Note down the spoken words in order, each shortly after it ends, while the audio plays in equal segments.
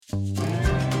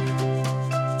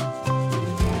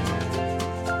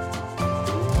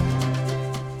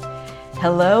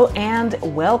Hello and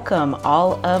welcome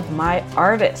all of my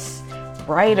artists,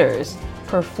 writers,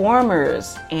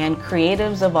 performers, and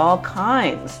creatives of all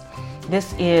kinds.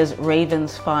 This is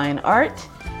Raven's Fine Art.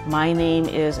 My name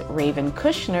is Raven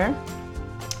Kushner,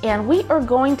 and we are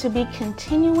going to be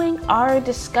continuing our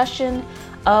discussion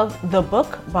of the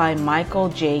book by Michael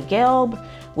J. Gelb,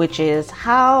 which is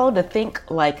How to Think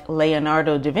Like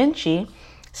Leonardo da Vinci,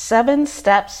 7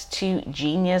 Steps to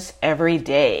Genius Every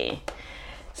Day.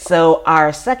 So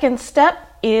our second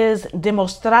step is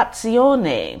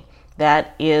dimostrazione,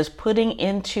 that is putting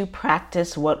into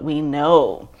practice what we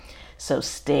know. So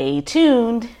stay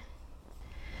tuned.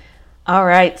 All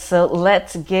right, so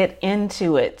let's get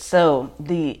into it. So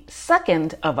the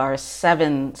second of our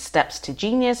 7 steps to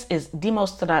genius is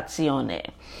dimostrazione.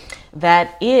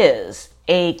 That is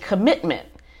a commitment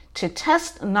to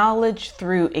test knowledge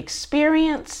through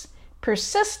experience,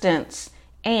 persistence,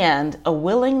 and a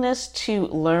willingness to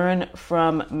learn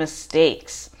from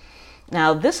mistakes.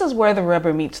 Now, this is where the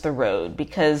rubber meets the road,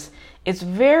 because it's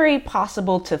very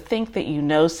possible to think that you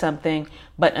know something,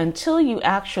 but until you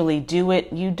actually do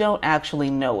it, you don't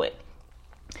actually know it.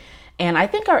 And I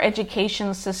think our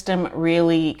education system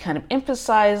really kind of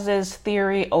emphasizes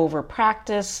theory over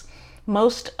practice.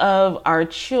 Most of our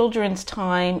children's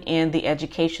time in the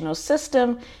educational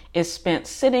system is spent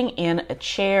sitting in a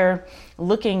chair,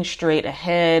 looking straight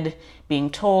ahead, being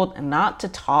told not to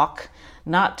talk,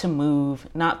 not to move,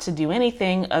 not to do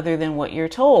anything other than what you're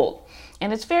told.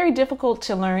 And it's very difficult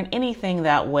to learn anything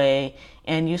that way,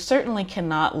 and you certainly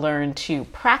cannot learn to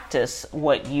practice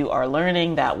what you are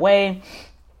learning that way.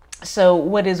 So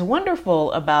what is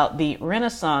wonderful about the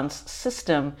Renaissance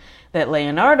system that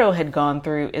Leonardo had gone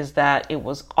through is that it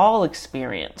was all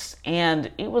experience,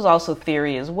 and it was also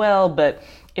theory as well, but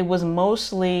it was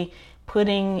mostly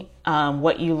putting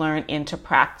what you learn into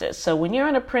practice. So when you're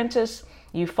an apprentice,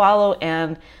 you follow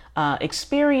an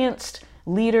experienced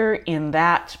leader in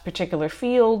that particular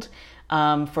field.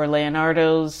 For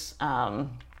Leonardo's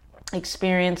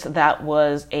experience, that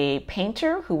was a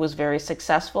painter who was very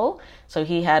successful. So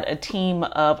he had a team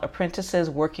of apprentices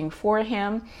working for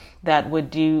him that would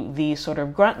do the sort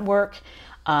of grunt work,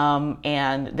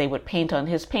 and they would paint on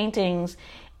his paintings.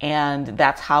 And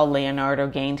that's how Leonardo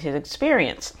gained his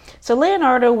experience. So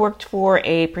Leonardo worked for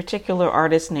a particular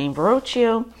artist named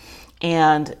Verrocchio,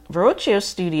 and Verrocchio's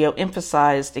studio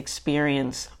emphasized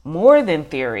experience more than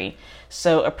theory.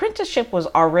 So apprenticeship was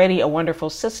already a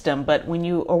wonderful system, but when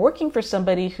you are working for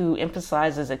somebody who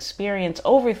emphasizes experience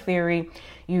over theory,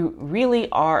 you really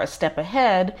are a step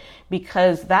ahead,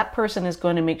 because that person is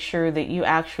going to make sure that you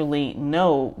actually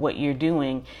know what you're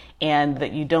doing and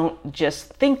that you don't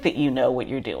just think that you know what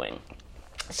you're doing.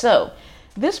 So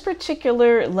this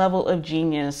particular level of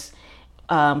genius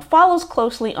follows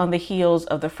closely on the heels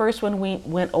of the first one we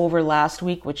went over last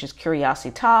week, which is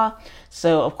curiosità.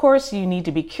 So of course you need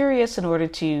to be curious in order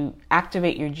to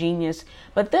activate your genius,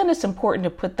 but then it's important to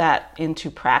put that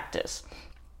into practice.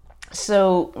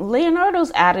 So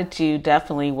Leonardo's attitude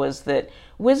definitely was that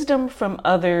wisdom from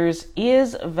others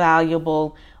is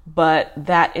valuable, but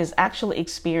that is actually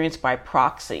experienced by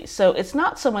proxy. So it's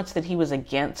not so much that he was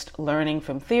against learning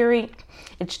from theory.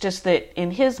 It's just that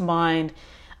in his mind,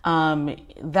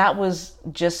 that was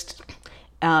just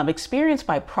experienced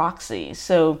by proxy.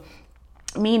 So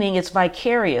meaning it's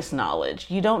vicarious knowledge.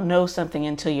 You don't know something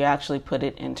until you actually put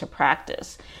it into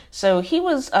practice. So he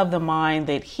was of the mind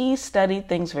that he studied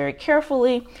things very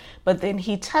carefully, but then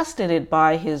he tested it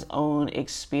by his own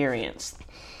experience.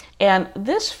 And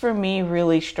this for me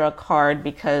really struck hard,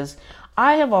 because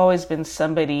I have always been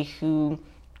somebody who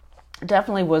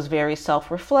definitely was very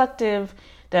self-reflective,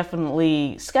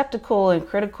 definitely skeptical and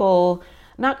critical.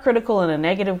 Not critical in a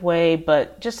negative way,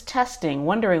 but just testing,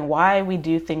 wondering why we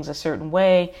do things a certain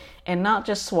way, and not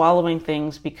just swallowing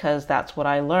things because that's what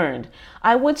I learned.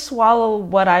 I would swallow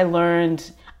what I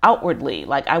learned outwardly.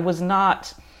 Like, I was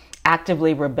not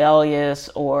actively rebellious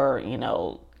or,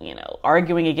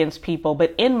 arguing against people,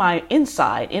 but in my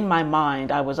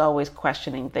mind, I was always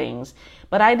questioning things.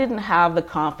 But I didn't have the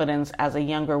confidence as a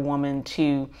younger woman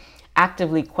to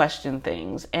actively question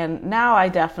things. And now I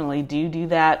definitely do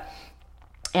that.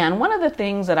 And one of the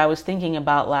things that I was thinking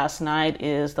about last night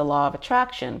is the law of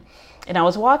attraction. And I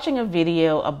was watching a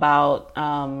video about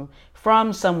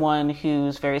from someone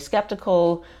who's very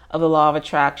skeptical of the law of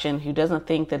attraction, who doesn't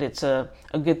think that it's a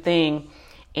good thing.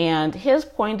 And his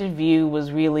point of view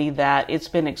was really that it's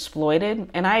been exploited.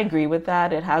 And I agree with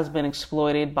that. It has been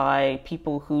exploited by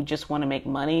people who just want to make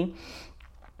money.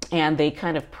 And they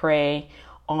kind of prey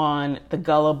on the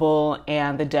gullible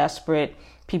and the desperate,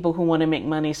 people who want to make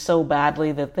money so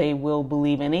badly that they will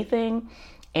believe anything.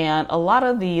 And a lot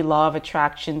of the law of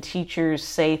attraction teachers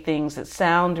say things that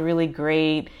sound really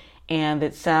great and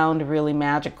that sound really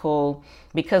magical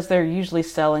because they're usually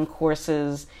selling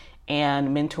courses and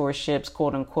mentorships,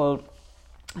 quote unquote,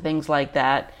 things like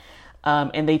that.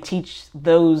 And they teach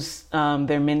those,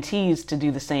 their mentees to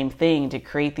do the same thing, to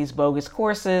create these bogus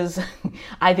courses.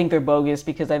 I think they're bogus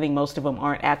because I think most of them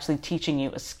aren't actually teaching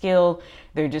you a skill.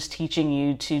 They're just teaching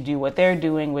you to do what they're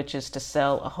doing, which is to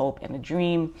sell a hope and a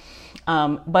dream.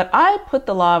 But I put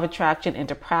the law of attraction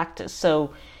into practice.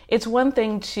 So it's one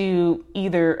thing to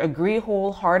either agree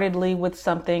wholeheartedly with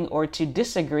something or to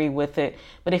disagree with it.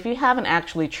 But if you haven't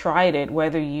actually tried it,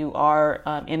 whether you are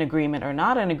in agreement or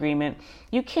not in agreement,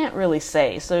 you can't really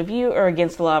say. So if you are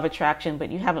against the law of attraction,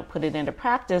 but you haven't put it into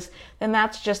practice, then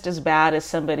that's just as bad as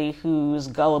somebody who's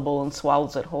gullible and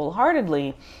swallows it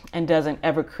wholeheartedly and doesn't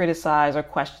ever criticize or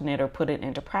question it or put it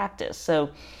into practice. So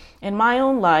in my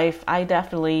own life, I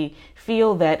definitely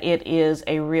feel that it is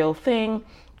a real thing.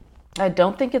 I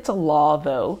don't think it's a law,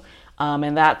 though,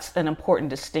 and that's an important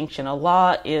distinction. A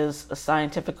law is a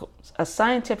scientific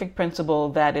principle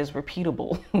that is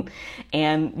repeatable,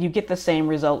 and you get the same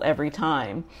result every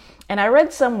time. And I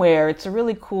read somewhere, it's a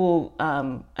really cool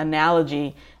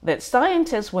analogy, that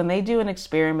scientists, when they do an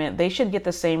experiment, they should get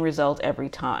the same result every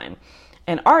time.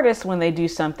 And artists, when they do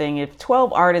something, if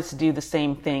 12 artists do the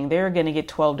same thing, they're going to get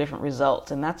 12 different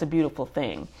results, and that's a beautiful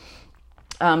thing.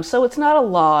 So it's not a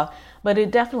law, but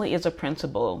it definitely is a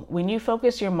principle. When you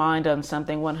focus your mind on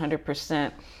something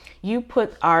 100%, you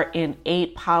put our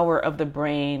innate power of the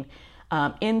brain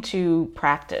into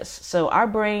practice. So our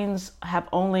brains have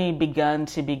only begun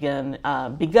to be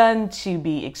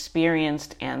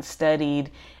experienced and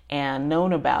studied and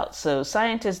known about. So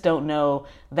scientists don't know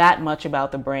that much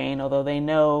about the brain, although they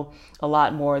know a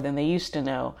lot more than they used to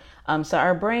know. So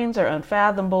our brains are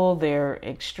unfathomable. They're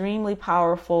extremely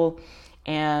powerful.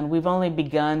 And we've only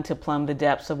begun to plumb the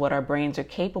depths of what our brains are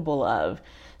capable of.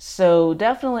 So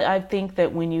definitely, I think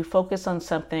that when you focus on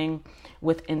something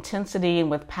with intensity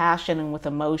and with passion and with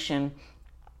emotion,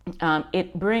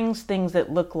 it brings things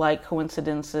that look like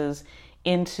coincidences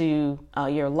into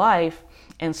your life.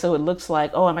 And so it looks like,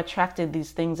 oh, I'm attracted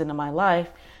these things into my life.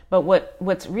 But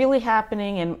what's really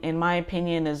happening, in my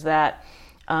opinion, is that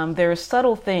there are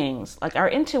subtle things. Like our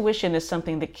intuition is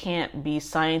something that can't be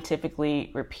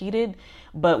scientifically repeated,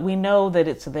 but we know that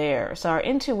it's there. So our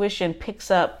intuition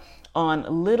picks up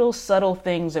on little subtle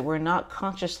things that we're not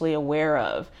consciously aware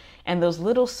of. And those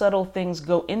little subtle things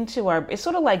go into it's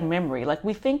sort of like memory. Like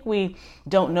we think we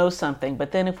don't know something,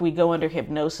 but then if we go under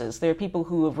hypnosis, there are people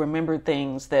who have remembered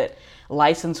things, that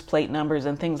license plate numbers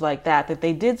and things like that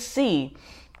they did see,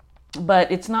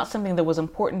 but it's not something that was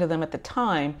important to them at the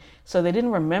time, so they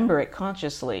didn't remember it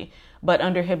consciously. But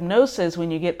under hypnosis,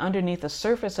 when you get underneath the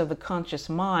surface of the conscious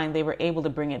mind, they were able to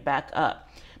bring it back up.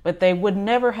 But they would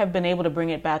never have been able to bring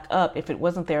it back up if it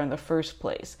wasn't there in the first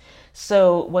place.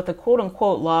 So what the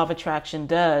quote-unquote law of attraction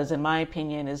does, in my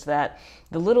opinion, is that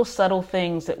the little subtle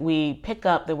things that we pick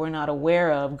up that we're not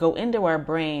aware of go into our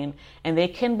brain, and they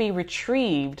can be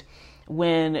retrieved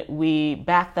when we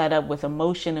back that up with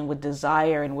emotion and with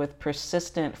desire and with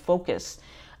persistent focus.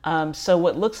 So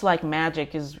what looks like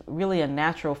magic is really a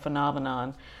natural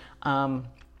phenomenon.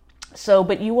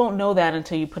 But you won't know that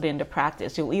until you put it into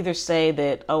practice. You'll either say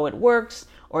that, oh, it works,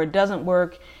 or it doesn't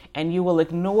work, and you will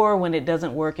ignore when it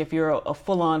doesn't work if you're a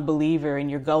full-on believer and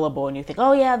you're gullible and you think,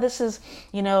 oh yeah, this is,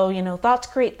 thoughts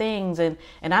create things, and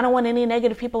I don't want any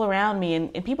negative people around me.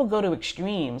 And people go to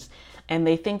extremes, and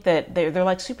they think that they're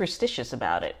like superstitious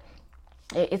about it.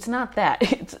 It's not that.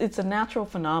 It's a natural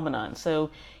phenomenon.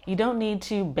 So you don't need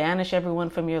to banish everyone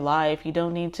from your life. You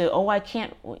don't need to, I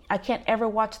can't ever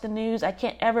watch the news. I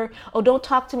can't ever, don't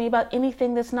talk to me about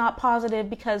anything that's not positive,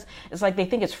 because it's like they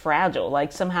think it's fragile.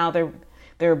 Like somehow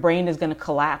their brain is going to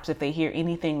collapse if they hear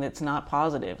anything that's not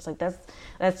positive. It's like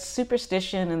that's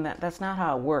superstition, and that's not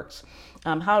how it works.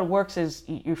 How it works is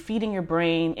you're feeding your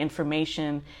brain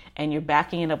information and you're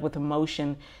backing it up with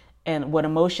emotion. And what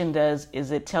emotion does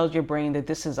is it tells your brain that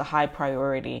this is a high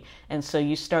priority. And so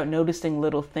you start noticing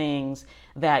little things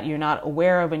that you're not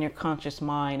aware of in your conscious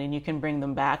mind, and you can bring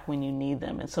them back when you need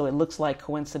them. And so it looks like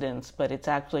coincidence, but it's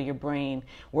actually your brain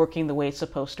working the way it's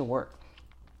supposed to work.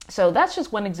 So that's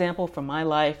just one example from my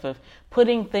life of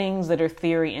putting things that are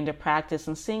theory into practice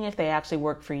and seeing if they actually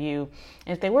work for you.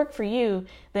 And if they work for you,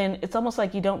 then it's almost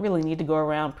like you don't really need to go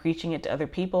around preaching it to other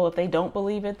people. If they don't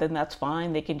believe it, then that's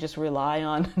fine. They can just rely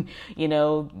on,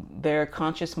 their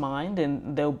conscious mind,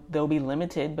 and they'll be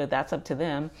limited, but that's up to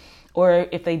them. Or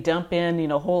if they dump in,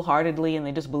 wholeheartedly, and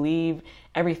they just believe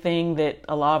everything that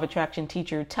a law of attraction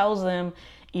teacher tells them,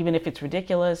 even if it's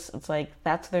ridiculous, it's like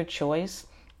that's their choice.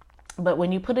 But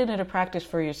when you put it into practice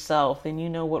for yourself, then you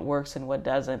know what works and what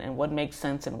doesn't, and what makes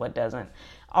sense and what doesn't.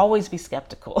 Always be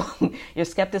skeptical. Your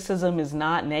skepticism is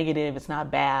not negative. It's not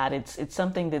bad. It's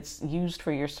something that's used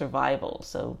for your survival.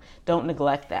 So don't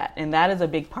neglect that. And that is a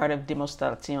big part of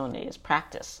dimostrazione, is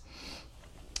practice.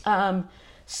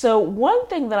 So one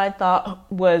thing that I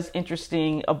thought was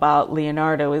interesting about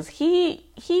Leonardo is he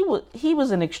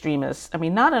was an extremist. I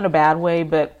mean, not in a bad way,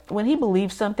 but when he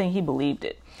believed something, he believed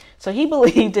it. So he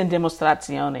believed in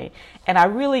dimostrazione. And I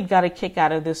really got a kick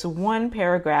out of this one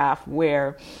paragraph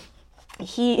where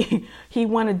he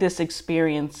wanted this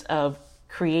experience of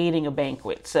creating a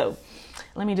banquet. So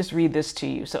let me just read this to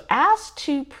you. So, asked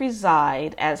to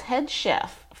preside as head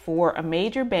chef for a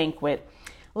major banquet,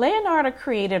 Leonardo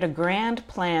created a grand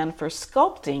plan for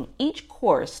sculpting each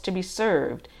course to be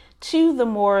served to the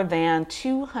more than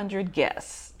 200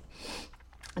 guests.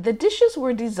 The dishes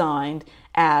were designed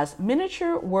as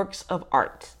miniature works of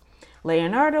art.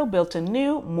 Leonardo built a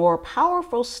new, more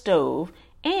powerful stove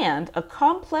and a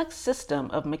complex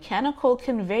system of mechanical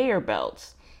conveyor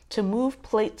belts to move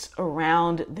plates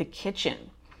around the kitchen.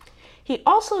 He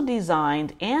also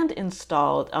designed and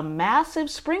installed a massive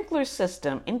sprinkler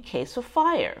system in case of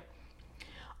fire.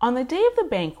 On the day of the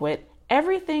banquet,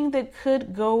 everything that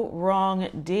could go wrong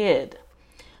did.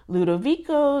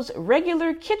 Ludovico's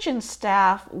regular kitchen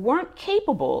staff weren't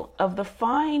capable of the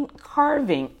fine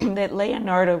carving that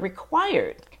Leonardo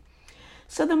required.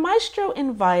 So the maestro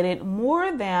invited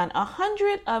more than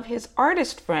 100 of his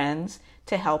artist friends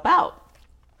to help out.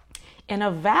 In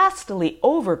a vastly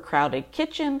overcrowded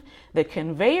kitchen, the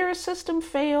conveyor system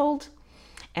failed,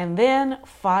 and then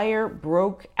fire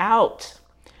broke out.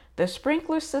 The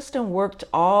sprinkler system worked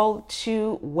all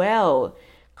too well,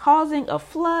 causing a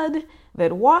flood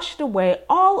that washed away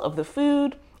all of the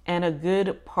food and a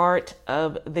good part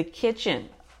of the kitchen.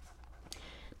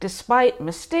 Despite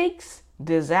mistakes,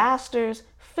 disasters,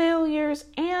 failures,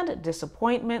 and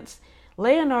disappointments,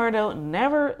 Leonardo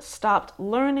never stopped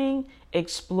learning,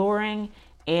 exploring,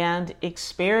 and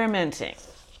experimenting.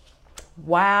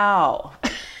 Wow.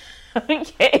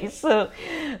 Okay, so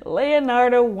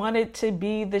Leonardo wanted to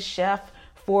be the chef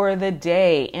for the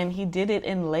day, and he did it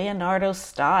in Leonardo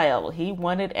style. He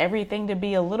wanted everything to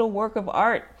be a little work of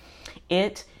art.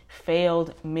 It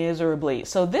failed miserably.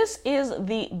 So this is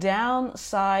the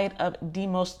downside of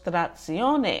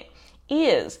dimostrazione,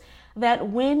 is that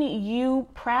when you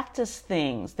practice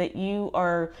things, that you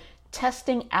are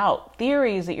testing out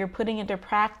theories that you're putting into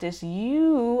practice,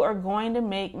 you are going to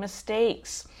make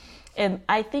mistakes. And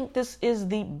I think this is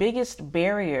the biggest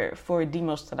barrier for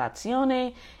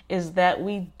dimostrazione, is that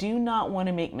we do not want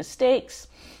to make mistakes.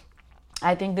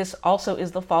 I think this also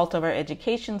is the fault of our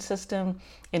education system,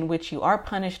 in which you are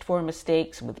punished for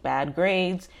mistakes with bad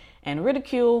grades and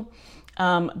ridicule.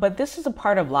 But this is a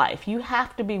part of life. You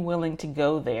have to be willing to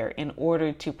go there in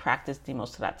order to practice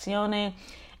dimostrazione.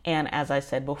 And as I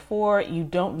said before, you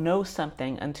don't know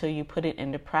something until you put it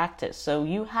into practice. So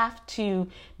you have to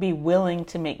be willing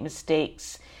to make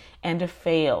mistakes and to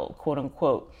fail, quote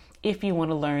unquote, if you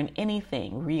want to learn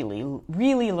anything,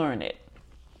 really learn it.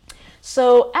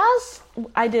 So as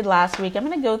I did last week, I'm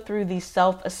going to go through the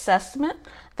self-assessment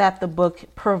that the book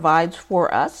provides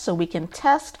for us so we can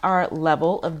test our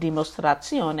level of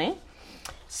dimostrazione.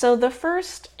 So the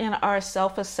first in our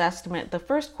self-assessment, the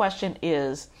first question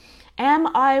is,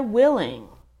 am I willing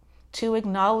to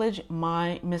acknowledge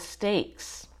my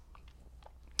mistakes?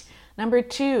 Number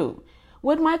 2,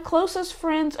 would my closest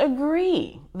friends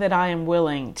agree that I am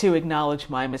willing to acknowledge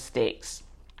my mistakes?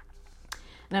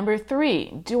 Number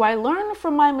 3, do I learn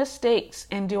from my mistakes,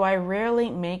 and do I rarely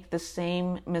make the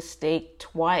same mistake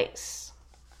twice?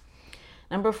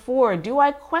 Number 4, do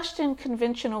I question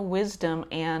conventional wisdom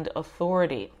and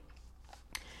authority?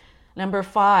 Number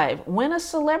 5, when a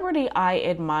celebrity I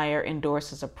admire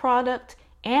endorses a product,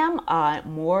 am I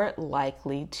more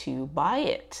likely to buy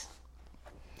it?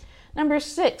 Number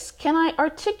 6, can I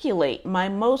articulate my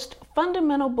most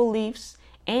fundamental beliefs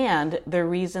and the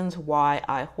reasons why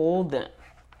I hold them?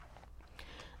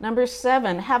 Number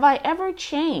 7, have I ever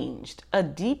changed a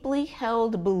deeply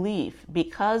held belief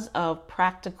because of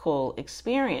practical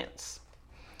experience?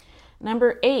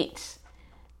 Number 8,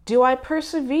 do I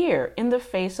persevere in the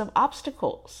face of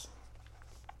obstacles?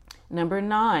 Number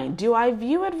 9, do I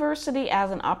view adversity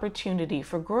as an opportunity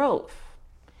for growth?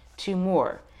 2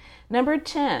 more. Number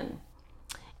 10,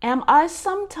 am I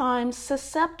sometimes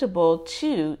susceptible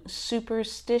to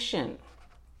superstition?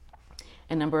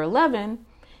 And number 11,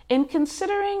 in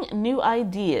considering new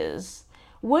ideas,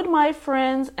 would my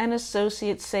friends and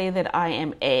associates say that I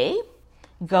am A,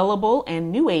 gullible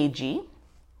and new agey,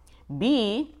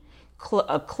 B,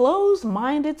 a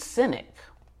closed-minded cynic,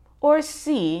 or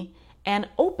C, an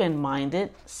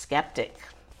open-minded skeptic?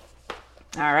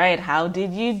 All right, how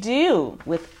did you do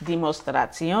with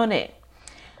dimostrazione?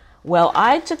 Well,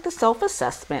 I took the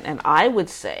self-assessment, and I would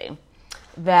say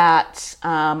that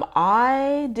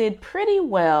I did pretty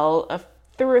well.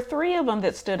 There were three of them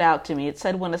that stood out to me. It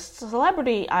said, when a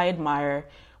celebrity I admire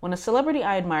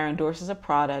endorses a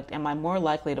product, am I more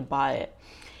likely to buy it?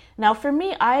 Now, for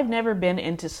me, I've never been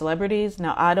into celebrities.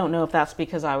 Now, I don't know if that's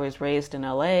because I was raised in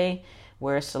LA,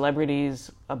 where celebrities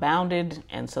abounded,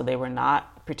 and so they were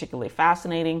not particularly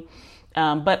fascinating.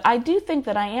 But I do think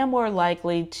that I am more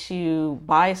likely to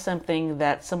buy something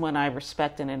that someone I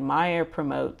respect and admire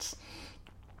promotes.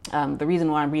 The reason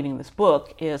why I'm reading this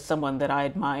book is someone that I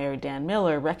admire, Dan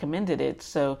Miller, recommended it.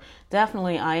 So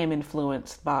definitely I am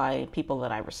influenced by people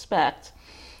that I respect,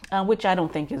 which I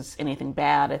don't think is anything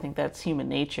bad. I think that's human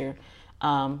nature.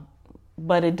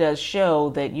 But it does show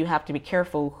that you have to be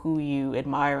careful who you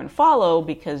admire and follow,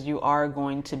 because you are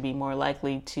going to be more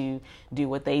likely to do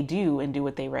what they do and do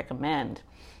what they recommend.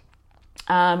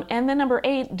 And then number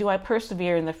 8, do I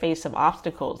persevere in the face of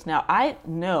obstacles? Now, I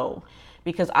know,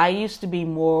 because I used to be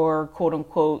more quote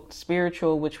unquote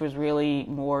spiritual, which was really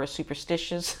more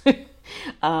superstitious.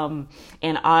 And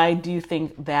I do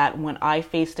think that when I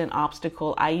faced an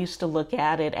obstacle, I used to look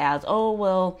at it as, oh,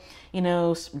 well,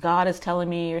 God is telling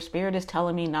me, your spirit is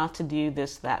telling me not to do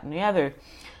this, that, and the other.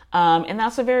 And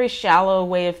that's a very shallow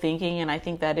way of thinking. And I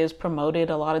think that is promoted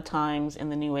a lot of times in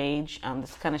the New Age,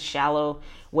 this kind of shallow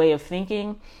way of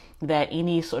thinking, that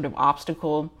any sort of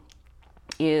obstacle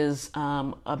is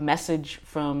a message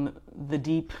from the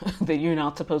deep that you're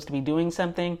not supposed to be doing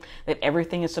something, that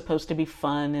everything is supposed to be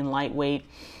fun and lightweight.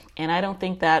 And I don't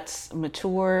think that's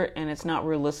mature, and it's not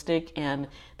realistic. And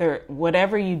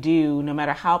whatever you do, no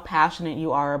matter how passionate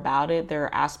you are about it, there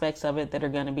are aspects of it that are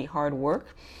going to be hard work,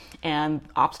 and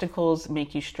obstacles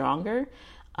make you stronger.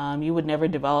 You would never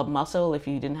develop muscle if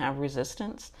you didn't have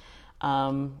resistance.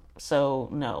 So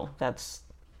no, that's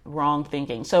wrong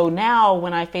thinking. So now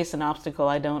when I face an obstacle,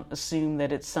 I don't assume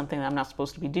that it's something that I'm not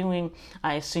supposed to be doing.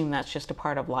 I assume that's just a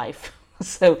part of life.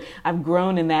 So I've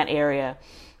grown in that area.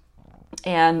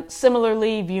 And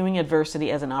similarly, viewing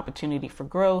adversity as an opportunity for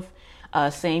growth,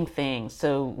 same thing.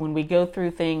 So when we go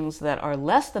through things that are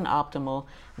less than optimal,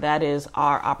 that is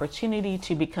our opportunity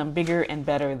to become bigger and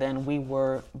better than we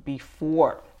were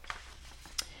before.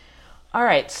 All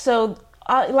right, so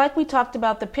like we talked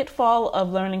about, the pitfall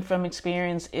of learning from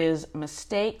experience is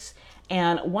mistakes.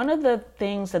 And one of the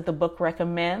things that the book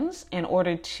recommends in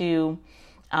order to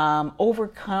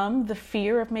overcome the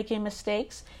fear of making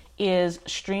mistakes is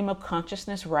stream of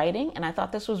consciousness writing. And I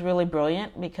thought this was really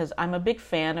brilliant, because I'm a big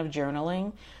fan of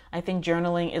journaling. I think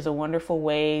journaling is a wonderful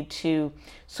way to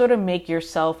sort of make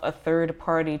yourself a third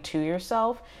party to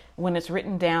yourself. When it's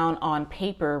written down on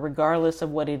paper, regardless of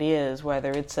what it is,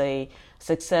 whether it's a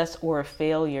success or a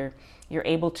failure, you're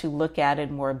able to look at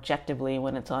it more objectively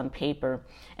when it's on paper.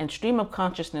 And stream of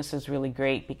consciousness is really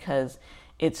great, because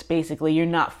it's basically, you're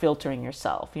not filtering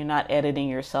yourself. You're not editing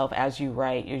yourself as you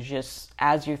write. You're just,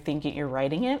 as you're thinking, you're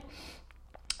writing it.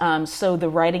 So the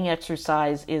writing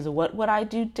exercise is, what would I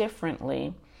do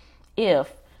differently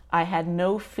if I had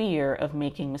no fear of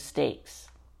making mistakes?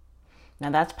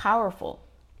 Now that's powerful.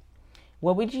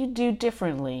 What would you do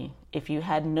differently if you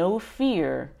had no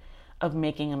fear of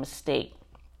making a mistake?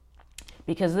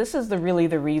 Because this is really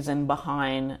the reason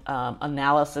behind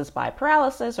analysis by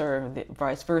paralysis, or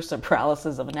vice versa,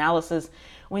 paralysis of analysis,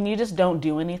 when you just don't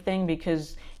do anything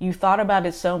because you thought about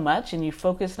it so much and you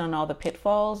focused on all the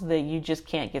pitfalls that you just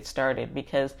can't get started.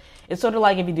 Because it's sort of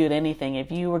like if you do anything,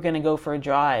 if you were going to go for a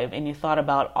drive and you thought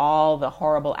about all the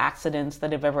horrible accidents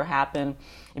that have ever happened,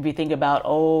 if you think about,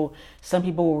 some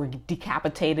people were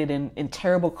decapitated in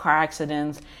terrible car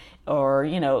accidents, or,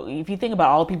 if you think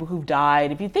about all the people who've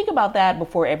died, if you think about that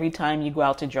before every time you go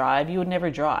out to drive, you would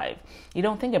never drive. You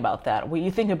don't think about that. What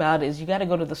you think about is you got to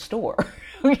go to the store.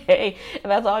 Okay.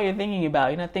 And that's all you're thinking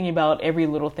about. You're not thinking about every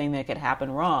little thing that could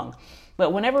happen wrong.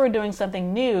 But whenever we're doing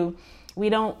something new, we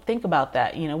don't think about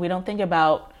that. We don't think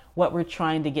about what we're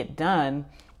trying to get done.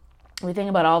 We think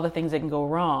about all the things that can go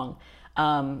wrong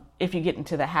if you get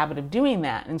into the habit of doing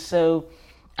that. And so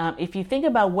if you think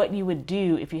about what you would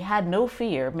do if you had no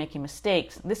fear of making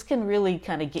mistakes, this can really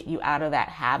kind of get you out of that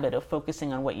habit of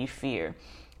focusing on what you fear.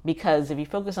 Because if you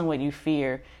focus on what you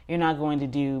fear, you're not going to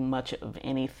do much of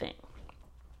anything.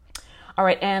 All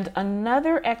right, and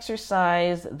another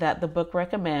exercise that the book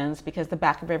recommends, because the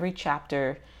back of every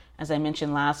chapter, as I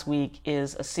mentioned last week,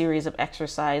 is a series of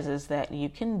exercises that you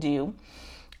can do,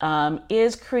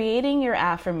 is creating your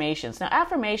affirmations. Now,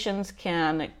 affirmations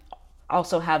can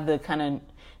also have the kind of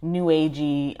new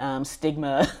agey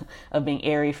stigma of being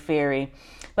airy fairy.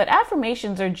 But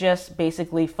affirmations are just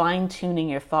basically fine tuning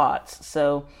your thoughts.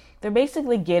 So they're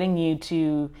basically getting you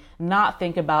to not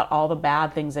think about all the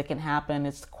bad things that can happen.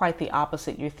 It's quite the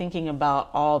opposite. You're thinking about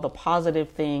all the positive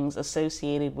things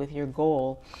associated with your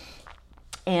goal.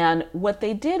 And what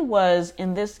they did was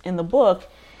in the book,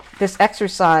 this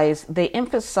exercise, they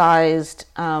emphasized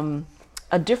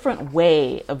a different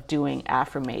way of doing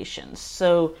affirmations.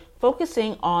 So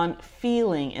focusing on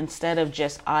feeling instead of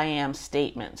just I am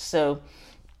statements. So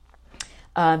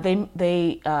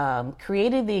they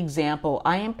created the example,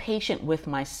 I am patient with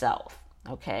myself.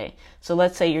 Okay, so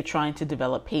let's say you're trying to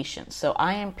develop patience. So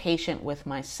I am patient with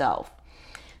myself.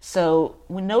 So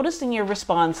when noticing your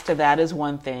response to that is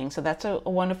one thing. So that's a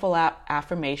wonderful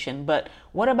affirmation. But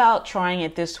what about trying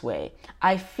it this way?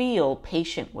 I feel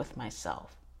patient with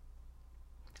myself.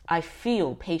 I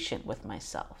feel patient with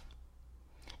myself.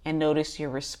 And notice your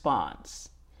response.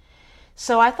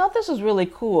 So I thought this was really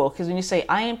cool because when you say,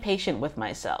 I am patient with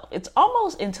myself, it's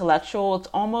almost intellectual. It's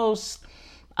almost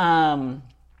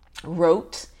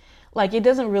rote. Like it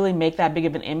doesn't really make that big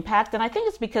of an impact. And I think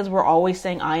it's because we're always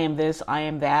saying, I am this, I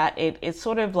am that. It's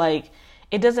sort of like,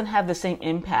 it doesn't have the same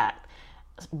impact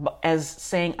as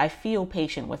saying, I feel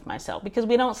patient with myself, because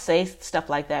we don't say stuff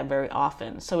like that very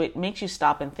often. So it makes you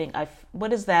stop and think, what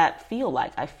does that feel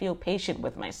like? I feel patient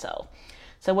with myself.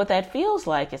 So what that feels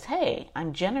like is, hey,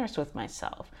 I'm generous with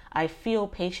myself. I feel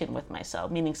patient with myself,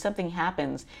 meaning something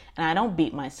happens and I don't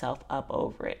beat myself up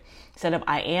over it. Instead of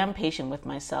I am patient with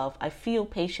myself, I feel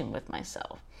patient with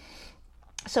myself.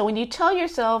 So when you tell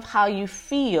yourself how you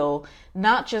feel,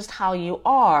 not just how you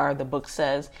are, the book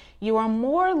says, you are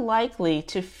more likely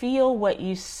to feel what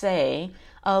you say,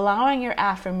 allowing your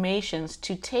affirmations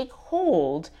to take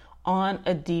hold on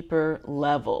a deeper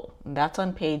level. That's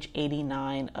on page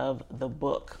 89 of the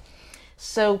book.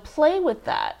 So play with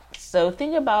that. So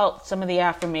think about some of the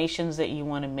affirmations that you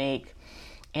want to make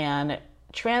and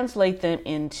translate them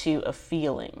into a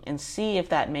feeling and see if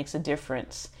that makes a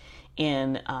difference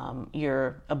in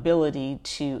your ability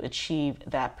to achieve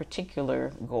that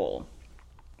particular goal.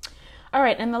 All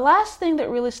right, and the last thing that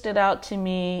really stood out to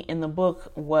me in the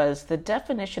book was the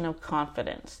definition of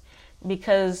confidence.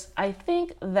 Because I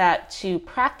think that to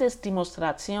practice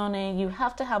dimostrazione, you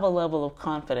have to have a level of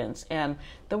confidence. And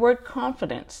the word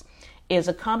confidence is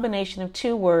a combination of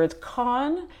two words,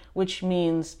 con, which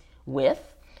means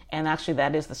with, and actually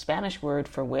that is the Spanish word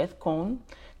for with, con,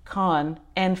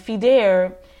 and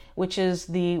fidere, which is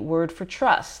the word for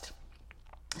trust.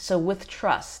 So with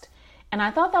trust. And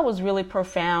I thought that was really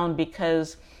profound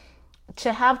because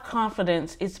to have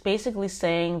confidence, it's basically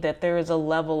saying that there is a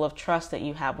level of trust that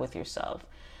you have with yourself.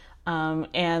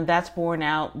 And that's borne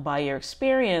out by your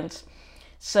experience.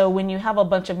 So when you have a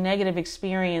bunch of negative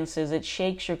experiences, it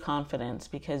shakes your confidence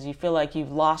because you feel like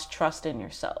you've lost trust in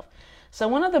yourself. So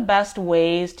one of the best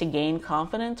ways to gain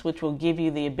confidence, which will give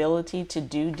you the ability to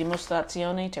do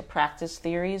dimostrazione, to practice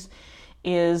theories,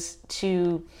 is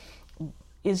to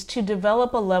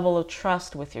develop a level of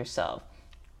trust with yourself.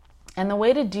 And the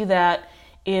way to do that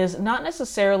is not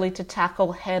necessarily to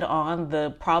tackle head on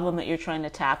the problem that you're trying to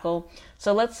tackle.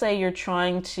 So let's say you're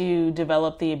trying to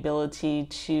develop the ability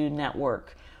to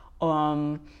network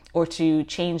or to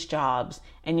change jobs,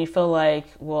 and you feel like,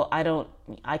 well,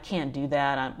 I can't do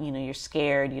that. You're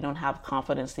scared. You don't have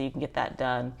confidence that you can get that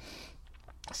done.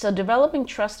 So developing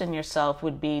trust in yourself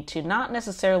would be to not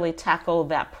necessarily tackle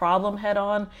that problem head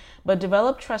on, but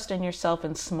develop trust in yourself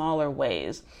in smaller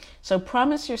ways. So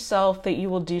promise yourself that you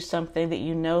will do something that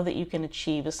you know that you can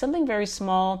achieve. It's something very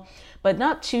small, but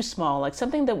not too small, like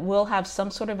something that will have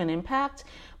some sort of an impact,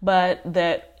 but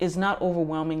that is not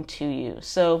overwhelming to you.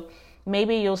 So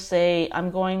maybe you'll say,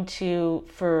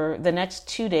 for the next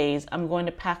 2 days, I'm going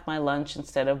to pack my lunch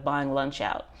instead of buying lunch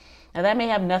out. Now that may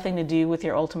have nothing to do with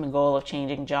your ultimate goal of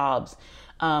changing jobs,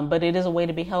 but it is a way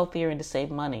to be healthier and to save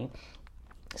money.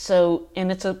 So, and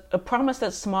it's a promise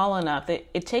that's small enough that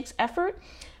it takes effort,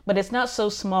 but it's not so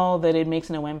small that it makes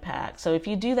no impact. So if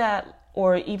you do that,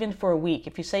 or even for a week,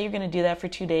 if you say you're going to do that for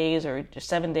 2 days or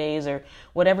 7 days or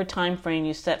whatever time frame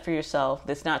you set for yourself,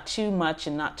 that's not too much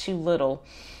and not too little,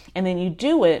 and then you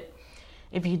do it,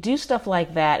 if you do stuff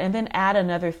like that and then add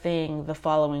another thing the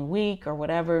following week or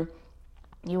whatever,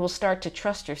 you will start to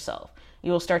trust yourself.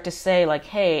 You will start to say like,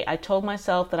 hey, I told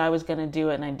myself that I was going to do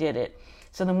it and I did it.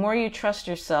 So the more you trust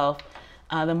yourself,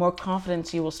 the more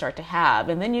confidence you will start to have.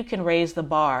 And then you can raise the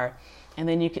bar, and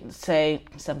then you can say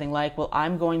something like, well,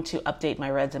 I'm going to update my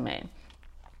resume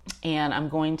and I'm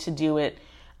going to do it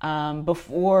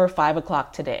before 5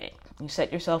 o'clock today. You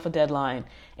set yourself a deadline.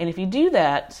 And if you do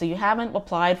that, so you haven't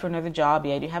applied for another job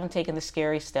yet, you haven't taken the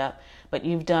scary step, but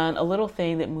you've done a little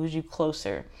thing that moves you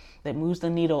closer, that moves the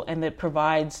needle, and that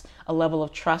provides a level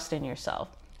of trust in yourself.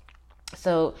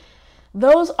 So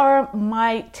those are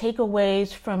my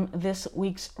takeaways from this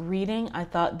week's reading. I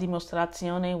thought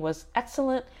Dimostrazione was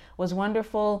excellent, was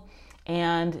wonderful.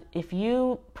 And if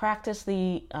you practice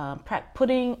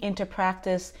putting into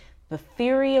practice the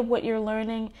theory of what you're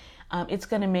learning, it's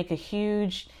going to make a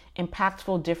huge,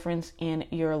 impactful difference in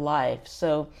your life.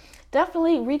 So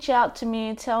definitely reach out to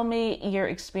me. Tell me your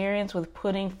experience with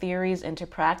putting theories into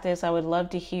practice. I would love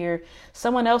to hear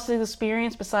someone else's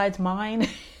experience besides mine.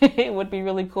 It would be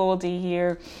really cool to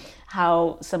hear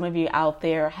how some of you out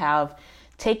there have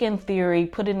taken theory,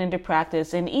 put it into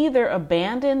practice, and either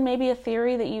abandoned maybe a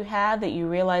theory that you had that you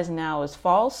realize now is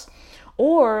false,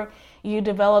 or you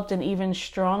developed an even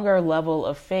stronger level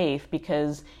of faith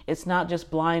because it's not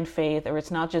just blind faith, or it's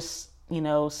not just,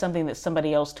 something that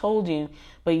somebody else told you,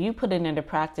 but you put it into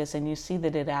practice and you see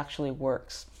that it actually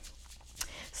works.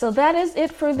 So that is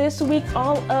it for this week.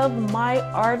 All of my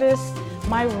artists,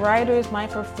 my writers, my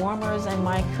performers, and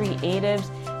my creatives,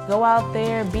 go out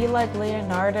there, be like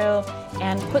Leonardo,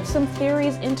 and put some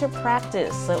theories into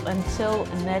practice. So until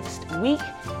next week,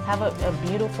 have a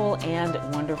beautiful and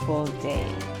wonderful day.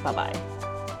 Bye-bye.